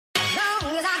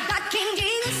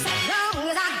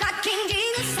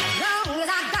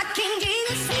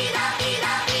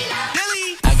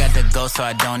so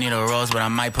I don't need a rose, but I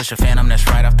might push a phantom that's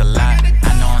right off the lot.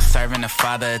 I know I'm serving the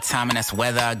Father of time, and that's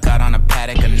whether I got on a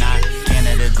paddock or not.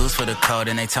 Canada Goose for the code,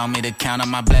 and they told me to count on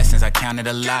my blessings. I counted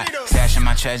a lot, stashing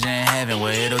my treasure in heaven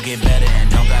where it'll get better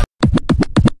and don't got.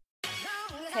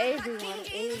 Hey everyone,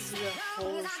 it is your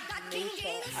host,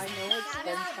 Qwanasha. I know it's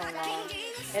been so long.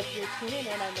 If you're tuning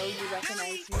in, I know you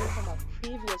recognize me from a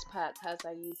previous podcast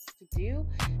I used to do,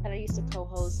 and I used to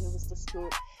co-host, and it was The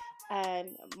Scoop.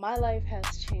 And my life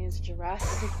has changed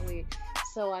drastically,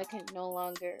 so I can no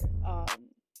longer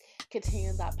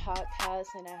continue that podcast,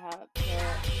 and I have to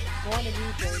go on a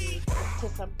new journey to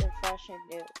something fresh and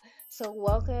new. So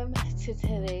welcome to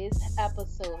today's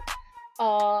episode.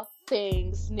 All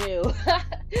things new.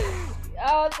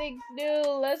 All things new.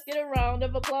 Let's get a round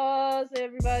of applause,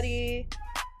 everybody.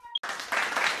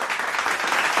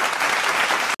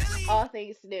 All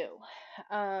things new.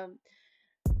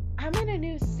 I'm in a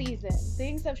new season.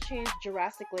 Things have changed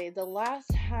drastically. The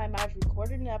last time I've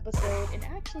recorded an episode and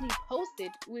actually posted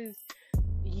was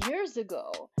years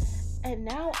ago. And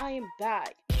now I am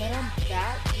back. But I'm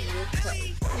back with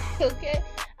Christ. Okay?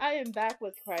 I am back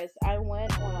with Christ. I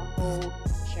went on a whole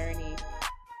journey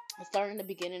starting the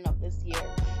beginning of this year.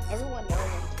 Everyone knows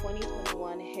when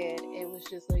 2021 hit, it was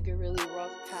just like a really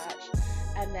rough patch.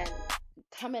 And then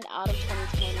coming out of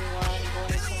 2021, going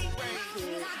to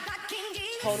 2022,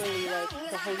 totally like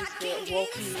the Holy Spirit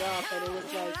woke me up, and it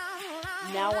was like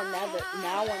now or never.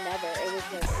 It was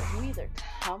like you either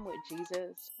come with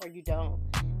Jesus or you don't.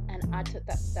 And I took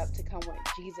that step to come with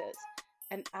Jesus.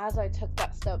 And as I took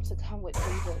that step to come with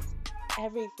Jesus,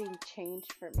 everything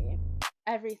changed for me.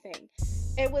 Everything.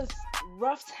 It was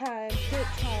rough times, good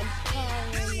times,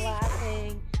 crying,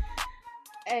 laughing,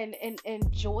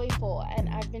 and joyful. And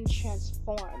I've been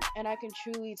transformed. And I can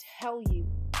truly tell you,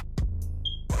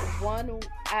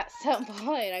 at some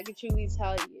point, I can truly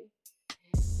tell you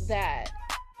that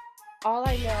all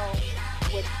I know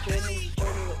with journey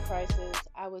with Christ is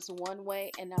I was one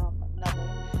way and now I'm another.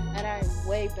 And I'm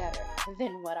way better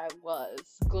than what I was.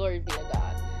 Glory be to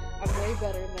God. I'm way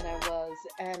better than I was.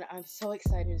 And I'm so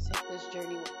excited to take this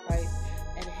journey with Christ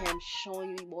and Him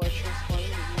showing me more, transforming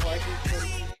me more,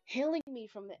 just healing me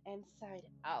from the inside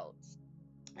out.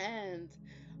 And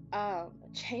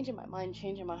changing my mind,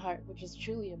 changing my heart, which is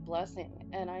truly a blessing.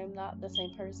 And I am not the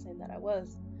same person that I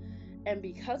was. And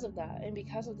because of that, and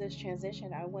because of this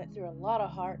transition, I went through a lot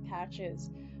of hard patches.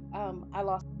 I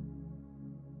lost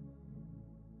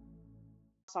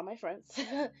all my friends.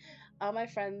 All my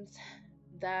friends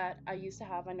that I used to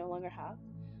have, I no longer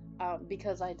have.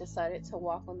 Because I decided to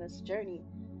walk on this journey,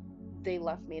 they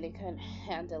left me. They couldn't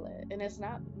handle it. And it's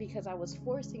not because I was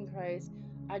forcing Christ.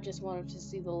 I just wanted to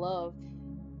see the love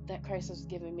that Christ was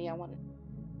giving me. I wanted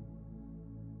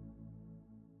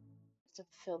to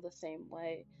feel the same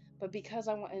way. But because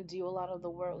I want to do a lot of the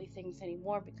worldly things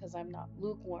anymore, because I'm not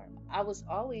lukewarm, I was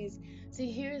always,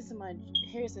 here's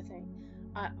the thing.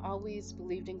 I always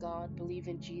believed in God, believed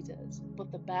in Jesus.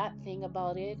 But the bad thing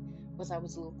about it was I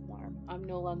was lukewarm. I'm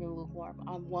no longer lukewarm.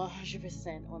 I'm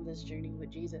 100% on this journey with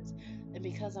Jesus. And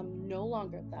because I'm no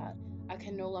longer that, I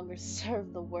can no longer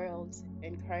serve the world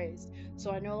in Christ.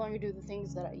 So I no longer do the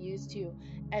things that I used to.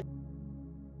 And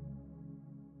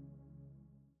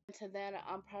to then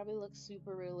I'm probably look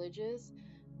super religious,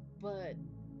 but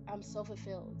I'm so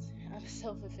fulfilled.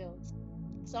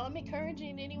 So I'm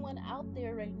encouraging anyone out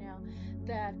there right now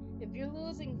that if you're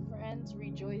losing friends,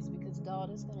 rejoice, because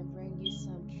God is going to bring you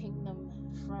some kingdom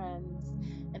friends,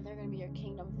 and they're going to be your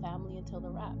kingdom family until the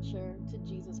rapture to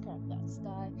Jesus Christ that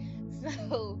sky.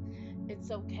 So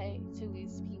it's okay to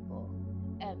lose people,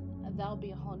 and that'll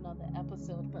be a whole nother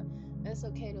episode, but it's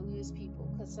okay to lose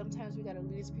people, because sometimes we got to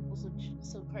lose people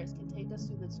so Christ can take us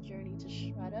through this journey to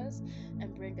shred us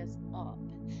and bring us up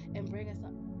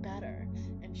better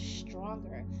and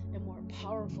stronger and more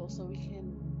powerful, so we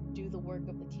can do the work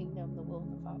of the kingdom, the will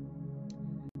of the Father.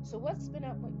 So what's been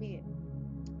up with me?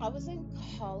 I was in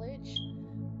college,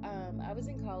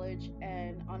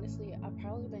 and honestly, I've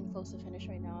probably been close to finish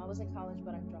right now. I was in college,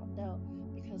 but I dropped out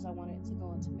because I wanted to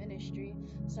go into ministry.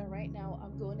 So right now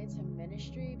I'm going into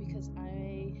ministry because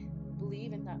I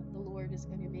believe in that the Lord is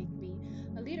going to make me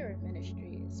a leader in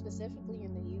ministry, specifically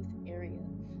in the youth area.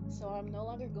 So I'm no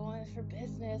longer going for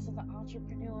business as an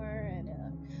entrepreneur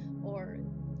or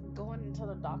going into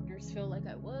the doctor's field like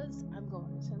I was. I'm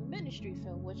going into the ministry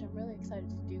field, which I'm really excited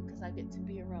to do because I get to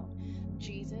be around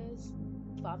Jesus,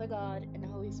 Father God, and the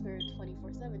Holy Spirit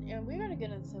 24/7. And we're going to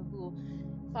get into who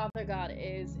Father God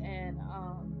is and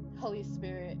Holy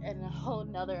Spirit in a whole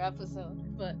nother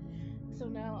episode. But so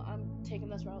now I'm taking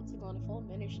this route to go into full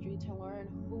ministry to learn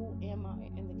who am I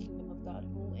in the kingdom of God,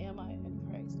 who am I in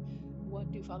Christ, What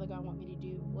do Father God want me to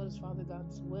do? What is Father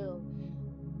God's will?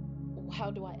 How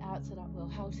do I add to that will?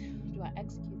 How do I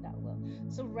execute that will?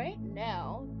 So right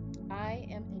now, I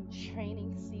am in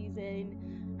training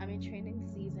season. I'm in training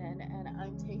season, and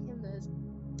I'm taking this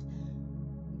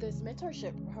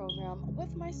mentorship program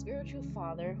with my spiritual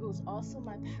father, who's also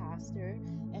my pastor,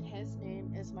 and his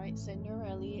name is Mike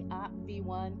Signorelli at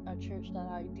V1, a church that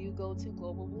I do go to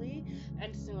globally,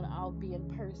 and soon I'll be in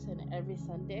person every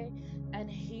Sunday. And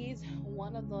he's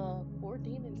one of the four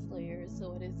demon slayers.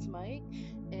 So it is Mike,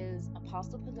 is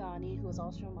Apostle Pagani, who is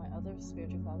also my other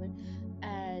spiritual father,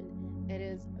 and it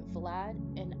is Vlad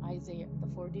and Isaiah, the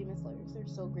four demon slayers. They're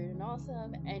so great and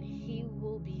awesome, and he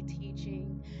will be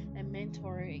teaching and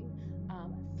mentoring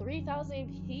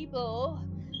 3,000 people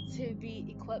to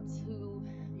be equipped to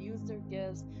use their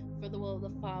gifts for the will of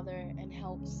the Father and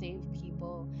help save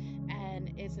people.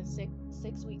 And it's a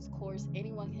six weeks course.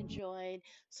 Anyone can join.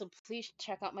 So please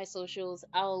check out my socials.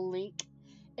 I'll link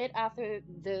it after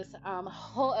this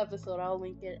whole episode. I'll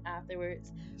link it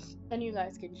afterwards, and you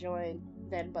guys can join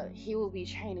then. But he will be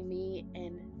training me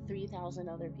and 3,000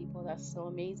 other people. That's so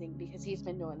amazing because he's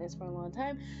been doing this for a long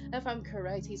time. If I'm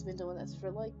correct, he's been doing this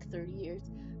for like 30 years.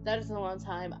 That is a long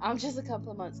time. I'm just a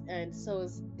couple of months in, so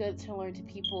it's good to learn to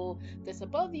people that's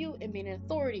above you and being an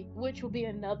authority, which will be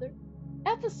another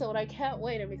episode. I can't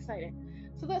wait. I'm excited.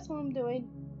 So that's what I'm doing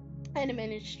in the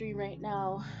ministry right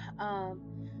now. Um,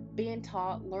 being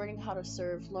taught, learning how to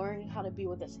serve, learning how to be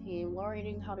with a team,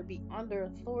 learning how to be under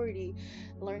authority,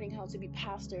 learning how to be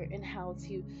pastor, and how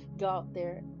to go out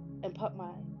there and put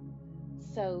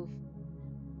myself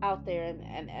out there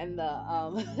and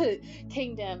the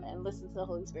kingdom and listen to the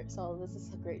Holy Spirit. So this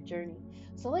is a great journey.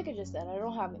 So like I just said, I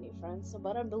don't have any friends, so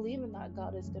but I'm believing that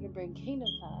God is going to bring kingdom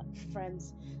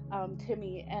friends to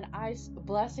me, and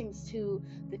blessings to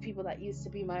the people that used to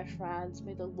be my friends.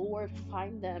 May the Lord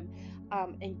find them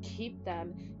and keep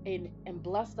them and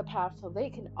bless the path so they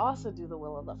can also do the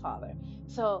will of the Father.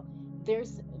 So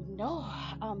there's no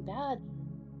bad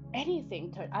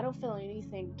anything to, I don't feel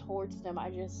anything towards them. I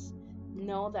just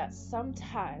know that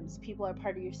sometimes people are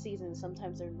part of your season,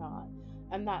 sometimes they're not.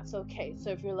 And that's okay. So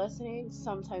if you're listening,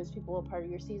 sometimes people are part of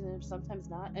your season, sometimes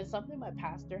not. And something my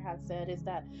pastor has said is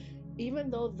that even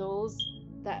though those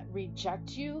that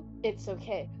reject you, it's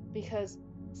okay. Because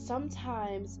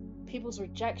sometimes people's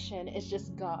rejection is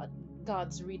just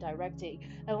God's redirecting.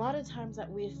 And a lot of times that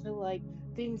we feel like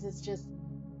things is just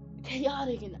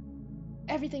chaotic and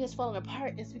everything is falling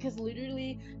apart, it's because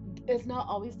literally it's not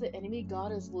always the enemy.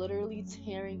 God is literally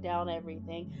tearing down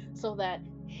everything so that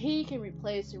he can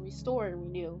replace and restore and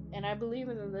renew. And I believe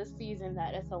in this season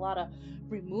that it's a lot of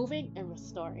removing and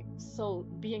restoring. So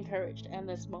be encouraged in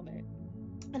this moment.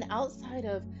 And outside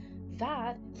of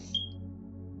that,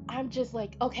 I'm just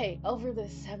like, okay, over the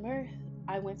summer,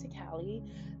 I went to Cali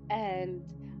and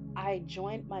I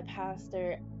joined my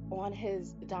pastor on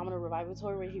his Domino Revival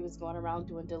tour where he was going around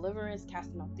doing deliverance,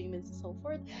 casting out demons, and so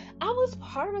forth. I was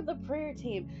part of the prayer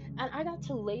team and I got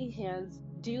to lay hands,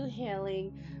 do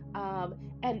healing. Um,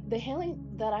 and the healing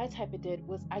that I type of did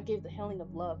was I gave the healing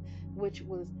of love, which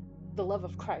was the love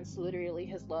of Christ, literally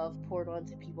his love poured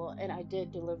onto people. And I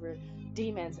did deliver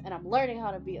demons, and I'm learning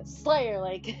how to be a slayer,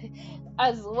 like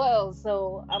as well.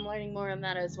 So I'm learning more on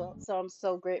that as well. So I'm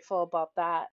so grateful about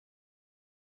that.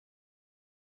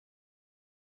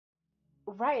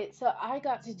 Right. So I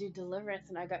got to do deliverance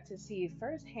and I got to see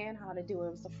firsthand how to do it.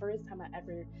 It was the first time I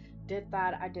ever did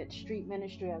that. I did street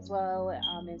ministry as well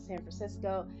in San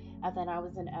Francisco. And then I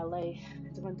was in LA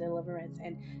doing deliverance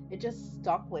and it just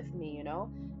stuck with me,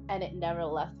 and it never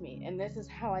left me. And this is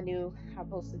how I knew I was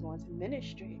supposed to go into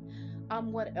ministry.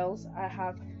 What else I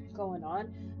have going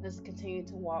on is continue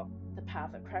to walk the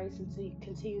path of Christ and to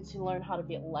continue to learn how to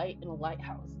be a light in a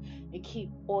lighthouse and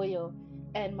keep oil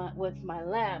and my with my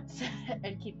lamps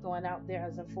and keep going out there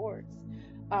as a force.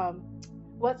 Um,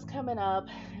 what's coming up?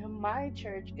 My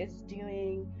church is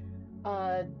doing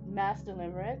mass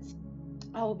deliverance.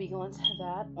 I will be going to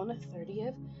that on the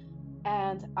 30th,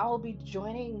 and I will be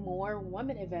joining more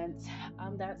women events.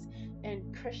 That's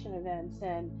in Christian events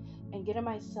and getting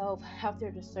myself out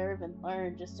there to serve and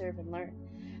learn, just serve and learn.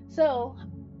 So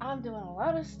I'm doing a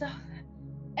lot of stuff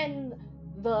and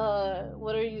the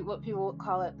what people would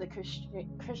call it the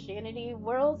Christianity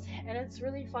world, and it's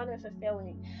really fun and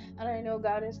fulfilling, and I know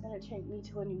God is going to take me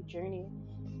to a new journey.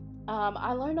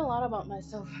 I learned a lot about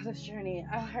myself on this journey.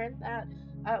 I learned that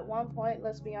at one point,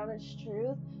 let's be honest,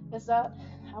 truth is that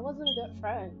I wasn't a good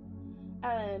friend,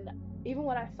 and even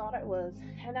when I thought I was,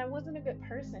 and I wasn't a good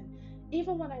person,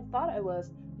 even when I thought I was,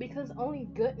 because only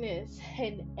goodness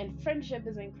and friendship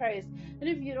is in Christ. And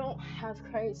if you don't have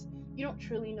Christ, you don't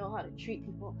truly know how to treat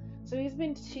people. So he's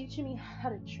been teaching me how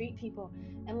to treat people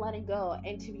and letting go.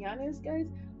 And to be honest, guys,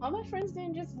 all my friends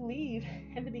didn't just leave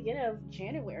in the beginning of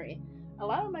January. A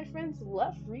lot of my friends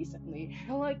left recently,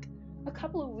 like a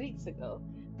couple of weeks ago.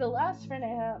 The last friend I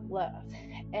had left,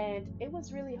 and it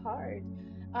was really hard.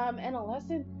 And a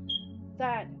lesson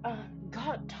that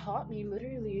God taught me,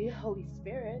 literally, Holy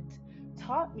Spirit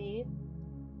taught me,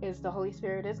 is the Holy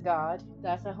Spirit is God.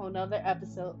 That's a whole nother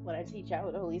episode when I teach out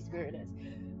what the Holy Spirit is.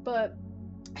 But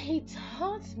he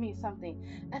taught me something,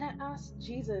 and I asked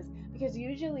Jesus, because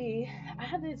usually I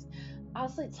have this, I'll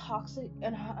say, toxic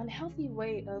and unhealthy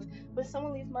way of, when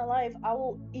someone leaves my life, I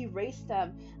will erase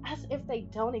them as if they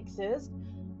don't exist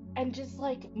and just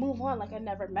like move on like I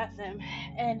never met them.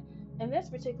 And in this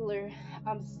particular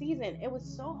season, it was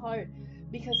so hard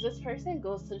because this person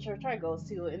goes to the church I go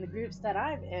to, in the groups that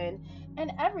I'm in,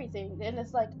 and everything. And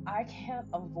it's like I can't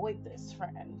avoid this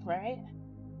friend, right?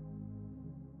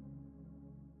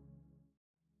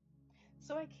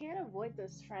 So I can't avoid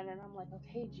this friend, and I'm like,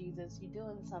 okay, Jesus, you're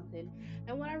doing something.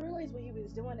 And when I realized what he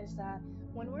was doing is that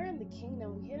when we're in the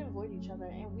kingdom, we can't avoid each other,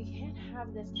 and we can't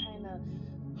have this kind of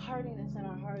hardiness in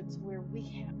our hearts where we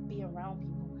can't be around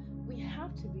people. We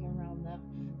have to be around them.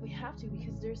 We have to,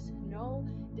 because there's no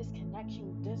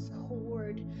disconnection,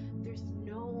 discord. There's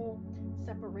no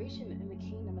separation in the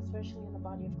kingdom, especially in the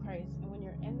body of Christ. And when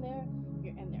you're in there,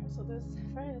 you're in there. So this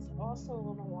friend is also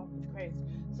on a walk with Christ.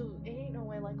 So it ain't no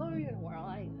way like, oh, you're in the world,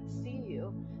 I ain't gonna see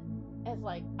you. It's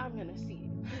like, I'm gonna see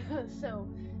you. So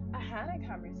I had a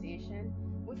conversation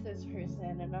with this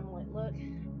person, and I'm like, look,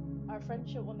 our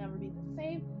friendship will never be the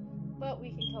same, but we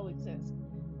can coexist.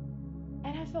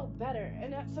 And I felt better.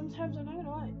 And that sometimes, I'm not gonna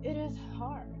lie, it is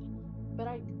hard. But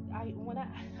when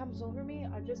that comes over me,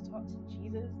 I just talk to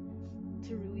Jesus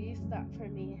to release that for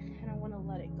me, and I want to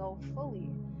let it go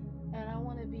fully, and I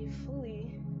want to be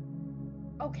fully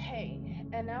okay.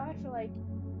 And now I feel like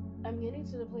I'm getting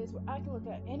to the place where I can look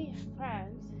at any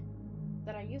friends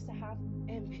that I used to have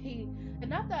and be, and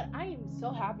not that I am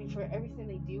so happy for everything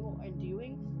they do and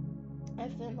doing,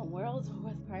 if they're in the world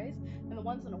with Christ, and the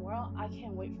ones in the world, I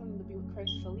can't wait for them to be with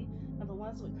Christ fully. And the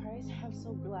ones with Christ, I'm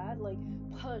so glad. Like,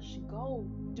 push, go,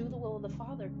 do the will of the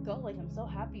Father, go. Like, I'm so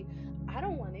happy. I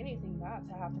don't want anything bad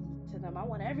to happen to them. I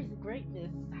want every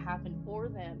greatness to happen for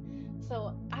them.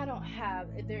 So I don't have,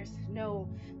 there's no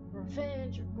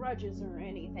revenge or grudges or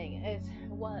anything. It's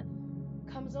what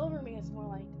comes over me is more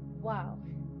like, wow,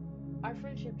 our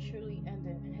friendship truly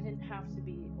ended. It didn't have to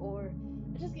be. Or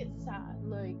I just get sad.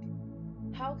 Like,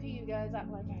 how can you guys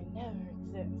act like I never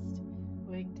exist?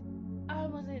 Like, I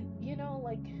wasn't,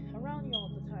 like around you all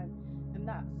the time. And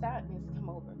that sadness come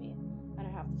over me. And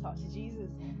I have to talk to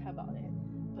Jesus about it.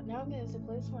 But now I'm getting to a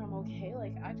place where I'm okay.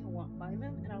 Like, I can walk by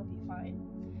them and I'll be fine.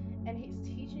 And he's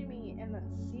teaching me in the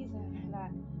season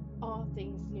that all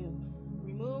things new.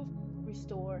 Remove,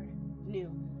 restore,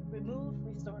 new. Remove,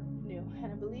 restore, new.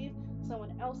 And I believe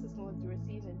someone else is going through a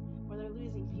season where they're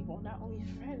losing people, not only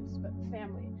friends, but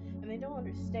family. And they don't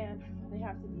understand they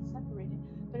have to be separated.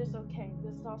 But it's okay.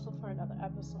 This is also for another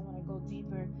episode when I go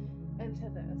deeper into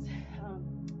this.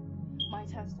 My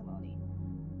testimony.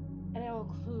 And it will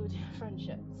include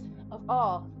friendships of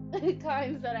all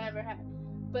kinds that I ever had.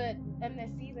 But in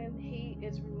this season, he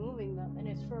is removing them, and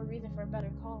it's for a reason, for a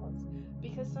better cause.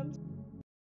 Because sometimes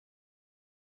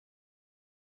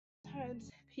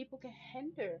people can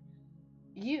hinder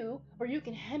you, or you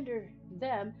can hinder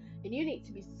them, and you need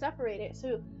to be separated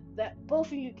so that both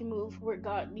of you can move where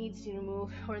God needs you to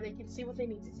move, or they can see what they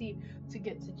need to see to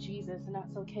get to Jesus, and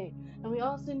that's okay. And we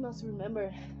also must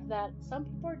remember that some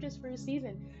people are just for a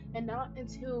season and not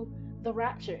until the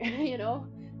rapture,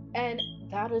 and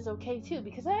that is okay too,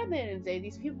 because at the end of the day,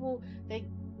 these people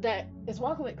that is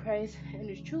walking with Christ and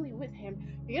is truly with Him,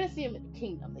 you're gonna see Him in the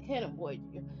kingdom. They can't avoid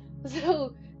you.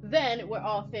 So then we're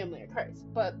all family of Christ.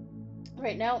 But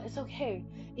right now it's okay.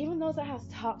 Even those that has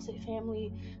toxic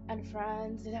family and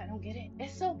friends that don't get it,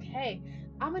 it's okay.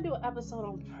 I'm gonna do an episode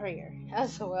on prayer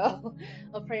as well,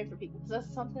 of praying for people, because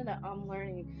that's something that I'm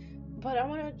learning. But I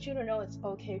want you to know it's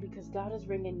okay, because God is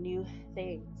bringing new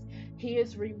things. He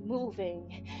is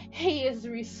removing, He is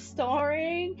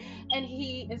restoring, and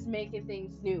He is making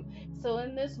things new. So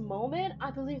in this moment, I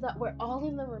believe that we're all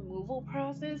in the removal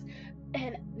process,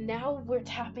 and now we're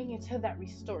tapping into that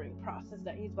restoring process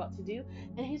that He's about to do.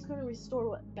 And He's going to restore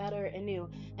what better and new.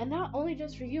 And not only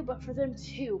just for you, but for them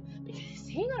too. Because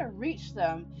He going to reach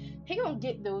them. He going to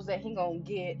get those that He going to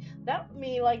get. That don't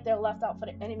mean like they're left out for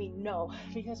the enemy. No.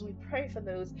 Because we pray for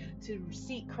those to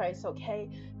seek Christ, okay?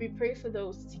 We pray for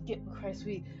those to get with Christ.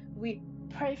 We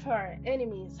pray for our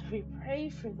enemies. We pray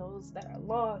for those that are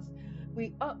lost.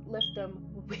 We uplift them.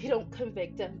 We don't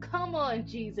convict them. Come on,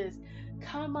 Jesus.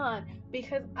 Come on.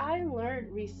 Because I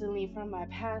learned recently from my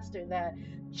pastor that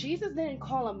Jesus didn't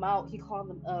call them out, he called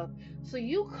them up. So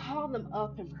you call them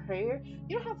up in prayer.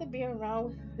 You don't have to be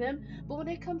around them, but when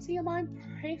they come to your mind,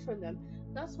 pray for them.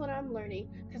 That's what I'm learning.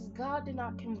 Because God is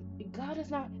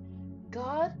not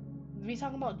God. We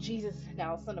talking about Jesus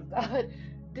now, Son of God,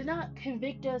 did not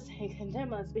convict us and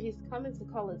condemn us, but He's coming to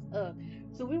call us up.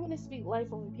 So we want to speak life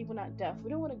over people, not death. We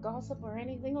don't want to gossip or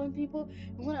anything on people.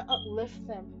 We want to uplift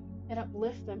them and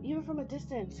uplift them, even from a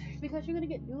distance, because you're gonna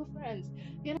get new friends.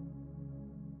 You're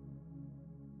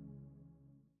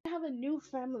gonna have a new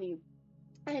family,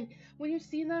 and when you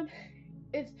see them,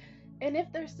 it's and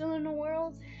if they're still in the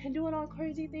world and doing all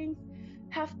crazy things,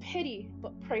 have pity,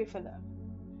 but pray for them.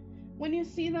 When you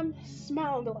see them,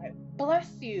 smile and go like, bless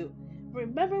you.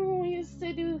 Remember when we used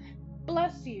to do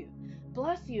bless you?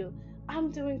 Bless you.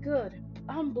 I'm doing good.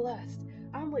 I'm blessed.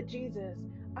 I'm with Jesus.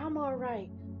 I'm all right.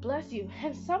 Bless you.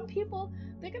 And some people,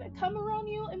 they're going to come around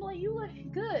you and be like, you look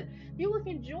good. You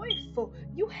looking joyful.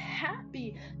 You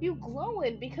happy. You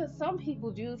glowing. Because some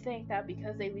people do think that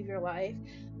because they leave your life,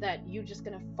 that you're just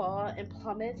going to fall and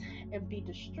plummet and be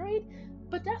destroyed.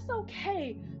 But that's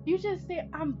okay. You just say,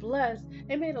 I'm blessed,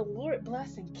 and may the Lord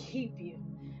bless and keep you.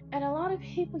 And a lot of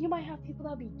people, you might have people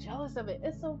that'll be jealous of it.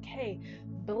 It's okay.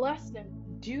 Bless them.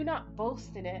 Do not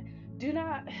boast in it. Do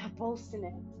not boast in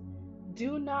it.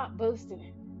 Do not boast in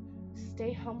it.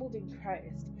 Stay humbled in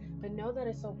Christ. But know that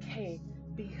it's okay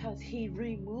because He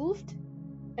removed.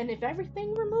 And if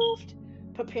everything removed,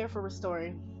 prepare for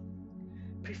restoring.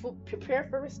 Prepare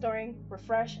for restoring,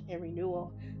 refresh, and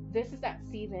renewal. This is that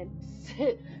season.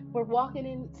 We're walking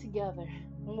in together.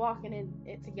 We're walking in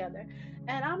it together.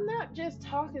 And I'm not just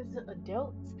talking to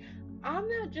adults. I'm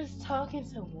not just talking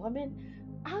to women.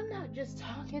 I'm not just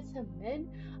talking to men.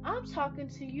 I'm talking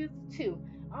to youth too.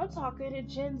 I'm talking to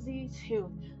Gen Z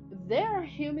too. They're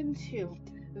human too.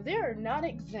 They're not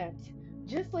exempt.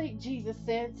 Just like Jesus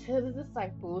said to the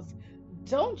disciples,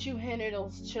 don't you hinder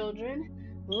those children.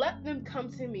 Let them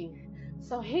come to me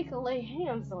so He can lay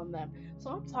hands on them. So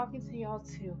I'm talking to y'all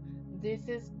too. This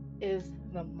is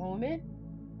the moment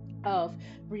of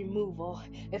removal.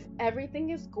 If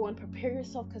everything is going, prepare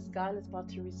yourself because God is about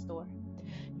to restore.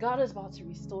 God is about to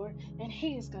restore, and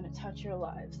He is going to touch your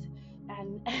lives.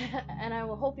 And and I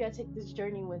will hope y'all take this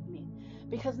journey with me,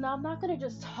 because now I'm not going to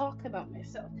just talk about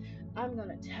myself. I'm going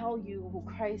to tell you who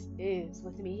Christ is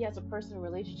with me. He has a personal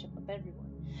relationship with everyone.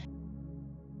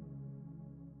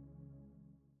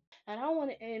 And I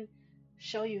want to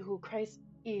show you who Christ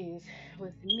is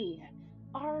with me,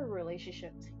 our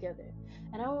relationship together.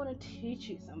 And I want to teach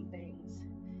you some things.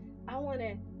 I want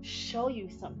to show you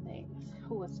some things.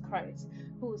 Who is Christ?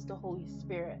 Who is the Holy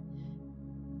Spirit?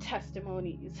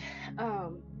 Testimonies,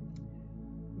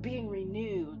 being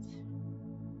renewed,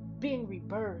 being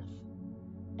rebirthed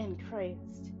in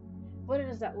Christ. What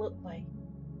does that look like?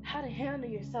 How to handle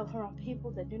yourself around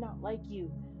people that do not like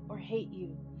you or hate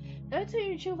you. And I tell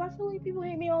you the truth, I feel like people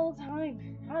hate me all the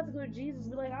time. I have to go to Jesus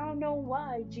and be like, I don't know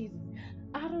why, Jesus.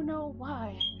 I don't know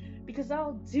why. Because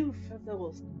I'll do for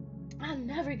those. I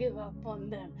never give up on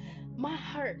them. My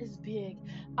heart is big.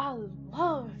 I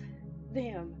love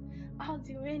them. I'll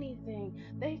do anything.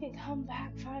 They can come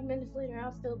back 5 minutes later,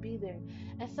 I'll still be there.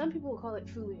 And some people will call it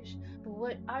foolish. But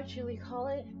what I truly call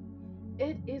it,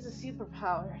 it is a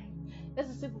superpower.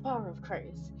 It's a superpower of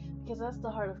Christ. Because that's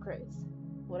the heart of Christ.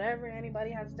 Whatever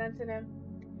anybody has done to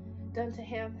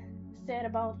him, said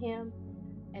about him,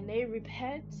 and they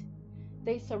repent,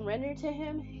 they surrender to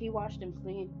him, he washed them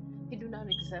clean. He do not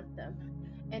accept them.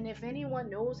 And if anyone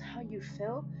knows how you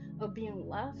feel of being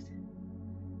left,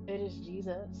 it is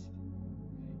Jesus.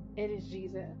 It is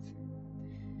Jesus.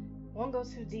 Won't go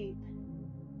too deep,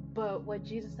 but what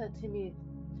Jesus said to me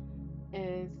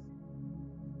is,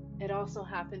 it also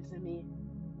happened to me.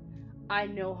 I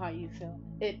know how you feel.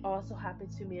 It also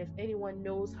happened to me. If anyone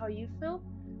knows how you feel,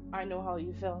 I know how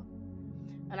you feel.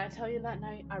 And I tell you, that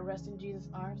night, I rested in Jesus'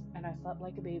 arms and I slept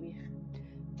like a baby.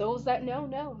 Those that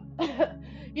know.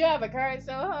 You ever cried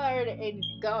so hard and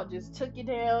God just took you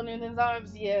down in His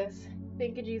arms? Yes.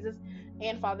 Thank you, Jesus.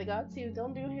 And Father God, too.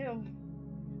 Don't do Him.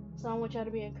 So I want y'all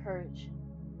to be encouraged.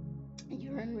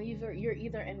 You're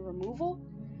either in removal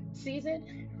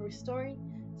season, restoring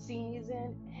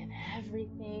season, and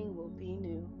everything will be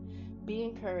new. Be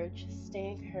encouraged.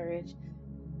 Stay encouraged.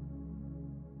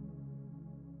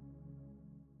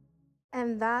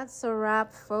 And that's a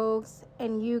wrap, folks.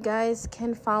 And you guys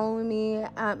can follow me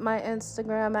at my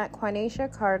Instagram at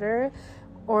Qwanasha Carter,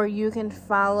 or you can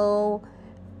follow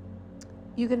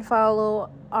You can follow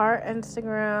our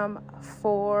Instagram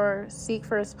for Seek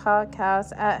First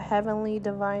Podcast at Heavenly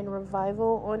Divine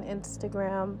Revival on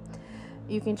Instagram.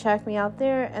 You can check me out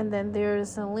there, and then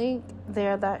there's a link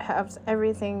there that has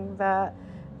everything that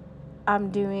I'm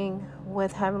doing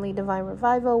with Heavenly Divine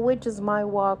Revival, which is my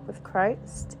walk with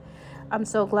Christ. I'm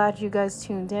so glad you guys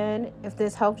tuned in. If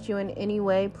this helped you in any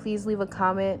way, please leave a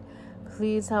comment.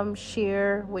 Please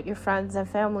share with your friends and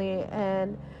family,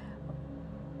 and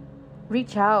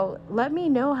reach out. Let me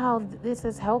know how this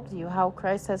has helped you, how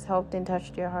Christ has helped and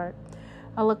touched your heart.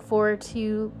 I look forward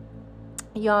to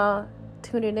y'all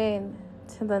tuning in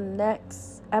to the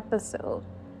next episode.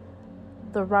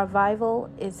 The revival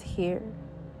is here.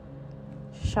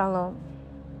 Shalom.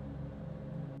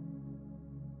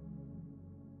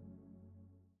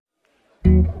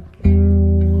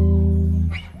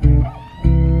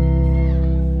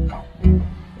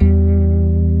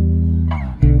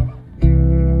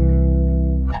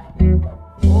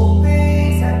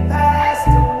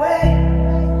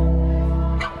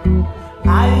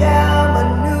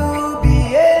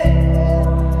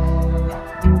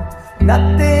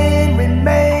 Nothing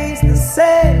remains the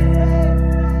same.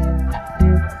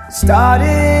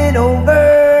 Starting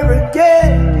over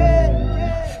again.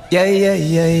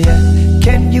 Yeah.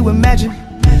 Can you imagine?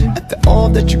 After all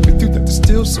that you've been through, that there's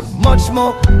still so much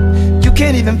more you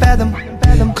can't even fathom.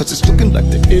 Cause it's looking like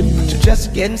the end, but you're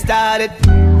just getting started.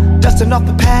 Dusting off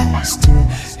the past,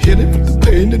 healing from the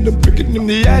pain and the breaking in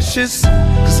the ashes.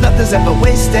 Cause nothing's ever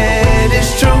wasted,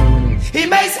 it's true. He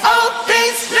makes all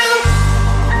things new.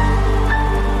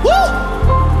 Woo!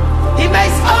 He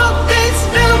makes all things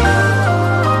new.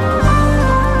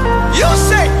 You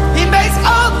say he makes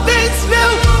all things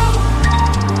new.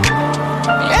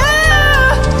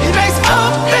 Yeah, he makes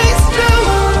all things new.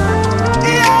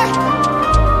 Yeah.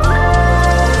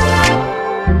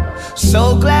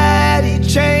 So glad he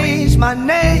changed my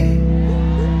name.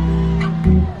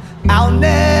 I'll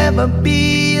never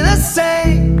be the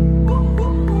same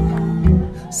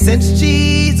since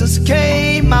Jesus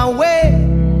came my way.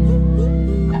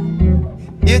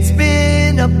 It's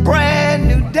been a brand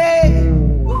new day.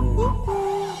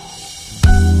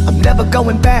 I'm never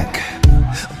going back.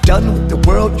 I'm done with the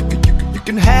world. You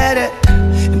can have it,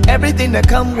 and everything that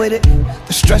come with it.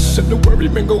 The stress and the worry,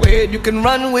 man, go ahead, you can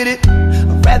run with it.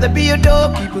 I'd rather be a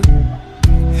doorkeeper.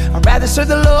 I'd rather serve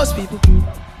the Lord's people.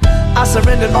 I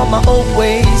surrendered all my old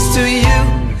ways to you,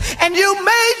 and you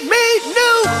made me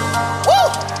new. Woo!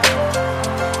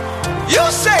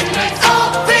 You say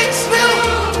all things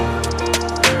new.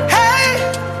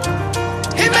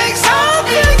 He makes all